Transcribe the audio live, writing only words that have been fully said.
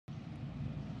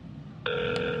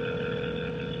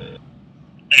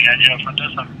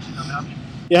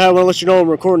Yeah, I want to let you know I'm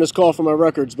recording this call for my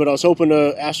records, but I was hoping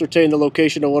to ascertain the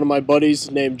location of one of my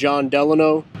buddies named John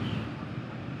Delano.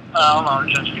 Hold on,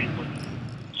 just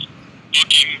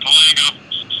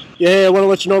Yeah, I want to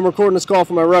let you know I'm recording this call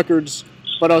for my records,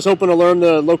 but I was hoping to learn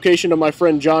the location of my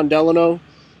friend John Delano.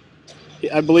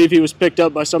 I believe he was picked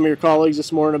up by some of your colleagues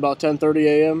this morning about 10:30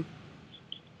 a.m.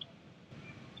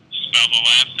 Spell the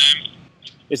last name.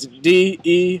 It's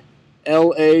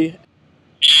D-E-L-A. Yeah,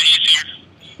 he's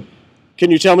here. Can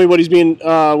you tell me what he's being,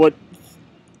 what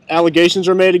allegations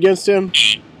are made against him?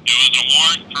 It was a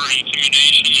warrant for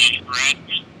intimidation and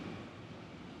harassment.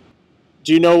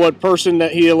 Do you know what person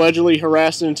that he allegedly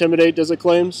harassed and intimidated as it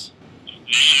claims? No,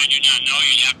 I do not know.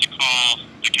 You'd have to call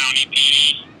the county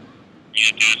PD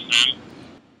and ask them.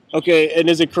 Okay, and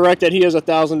is it correct that he has a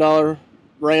 $1,000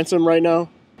 ransom right now?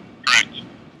 Correct.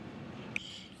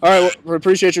 All right, well, we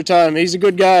appreciate your time. He's a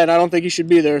good guy, and I don't think he should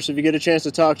be there, so if you get a chance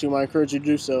to talk to him, I encourage you to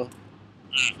do so.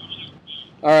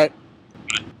 All right.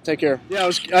 Take care. Yeah,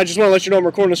 I just want to let you know I'm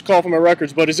recording this call for my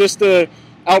records, but is this the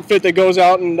outfit that goes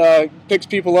out and picks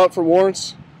people up for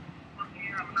warrants?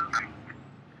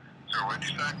 So what'd you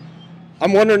say?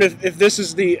 I'm wondering if this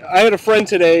is the... I had a friend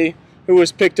today who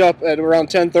was picked up at around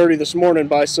 10:30 this morning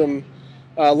by some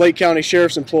Lake County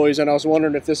Sheriff's employees, and I was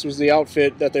wondering if this was the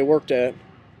outfit that they worked at.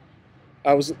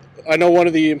 I know one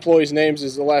of the employees'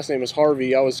 names the last name is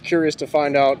Harvey. I was curious to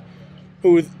find out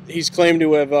who he's claimed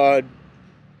to have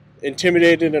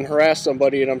intimidated and harassed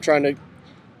somebody, and I'm trying to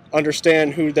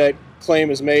understand who that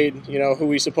claim is made, you know,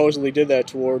 who he supposedly did that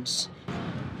towards.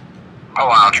 Oh,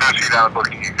 wow. I'll try to see that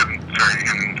booking. You can see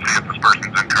if this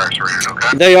person's incarcerated,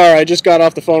 okay? They are. I just got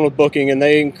off the phone with booking, and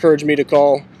they encouraged me to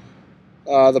call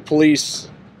the police,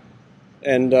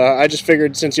 and I just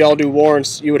figured since y'all do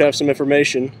warrants, you would have some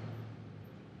information.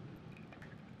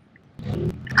 Do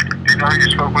you know who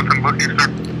you spoke with in booking, sir?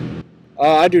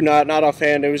 I do not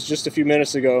offhand. It was just a few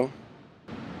minutes ago.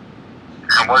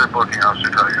 And what did booking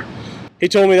officer tell you? He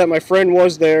told me that my friend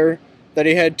was there, that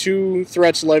he had 2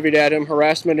 threats levied at him,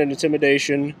 harassment and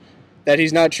intimidation, that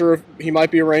he's not sure if he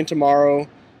might be arraigned tomorrow,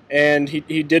 and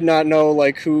he did not know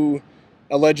like who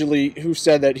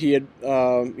said that he had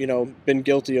you know, been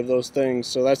guilty of those things.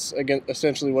 So that's again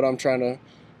essentially what I'm trying to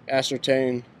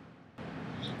ascertain.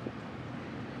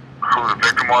 Who the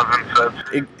victim was and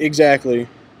said? Exactly.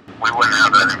 We wouldn't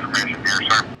have that information here,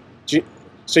 sir.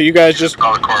 So you guys just...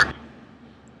 Call the court.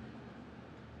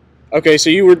 Okay, so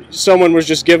someone was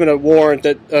just given a warrant,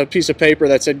 a piece of paper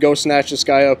that said go snatch this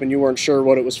guy up, and you weren't sure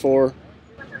what it was for.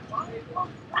 I'm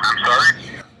sorry?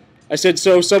 I said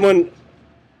so someone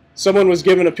was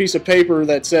given a piece of paper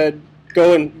that said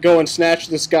go and snatch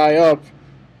this guy up,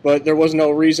 but there was no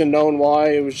reason known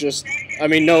why. It was just, I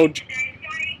mean, no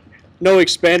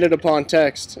expanded upon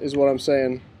text is what I'm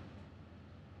saying.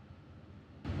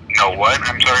 No what?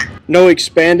 I'm sorry? No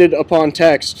expanded upon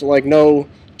text, like no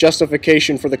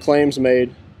justification for the claims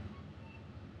made.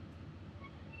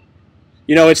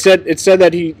 You know, it said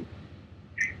that he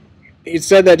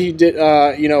did,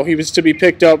 you know, he was to be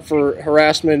picked up for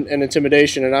harassment and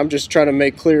intimidation, and I'm just trying to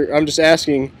make clear, I'm just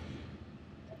asking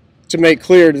to make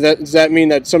clear, does that mean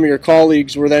that some of your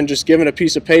colleagues were then just given a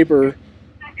piece of paper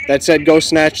that said go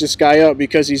snatch this guy up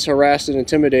because he's harassed and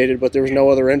intimidated, but there was no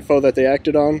other info that they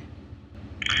acted on?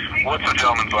 What's the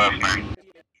gentleman's last name?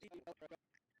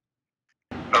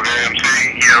 Okay, I'm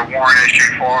seeing he had a warrant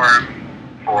issued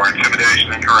for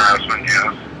intimidation and harassment,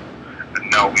 yes. But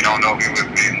no, we don't know who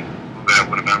that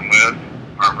would have been with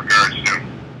or in regards to.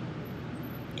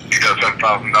 He does have a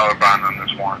 $1,000 bond on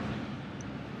this warrant.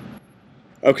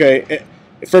 Okay.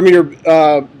 From your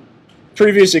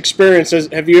previous experiences,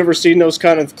 have you ever seen those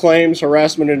kind of claims,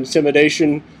 harassment and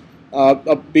intimidation,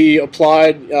 be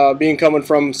applied, coming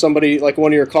from somebody like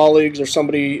one of your colleagues or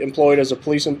somebody employed as a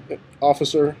police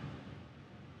officer?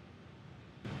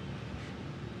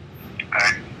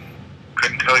 I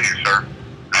couldn't tell you, sir.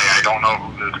 I don't know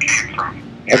who this came from.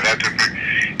 You have to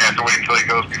wait until he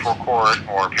goes before court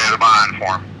or pay the bond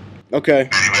for him. Okay.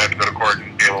 And you would have to go to court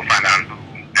and be able to find out who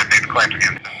had made the claims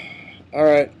against him. All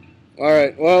right.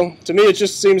 Well, to me it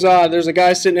just seems odd. There's a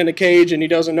guy sitting in a cage and he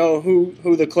doesn't know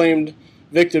who the claimed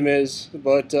victim is,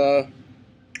 but I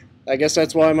guess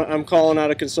that's why I'm calling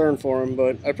out of concern for him,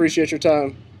 but I appreciate your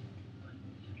time.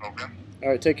 Okay. All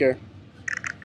right, take care.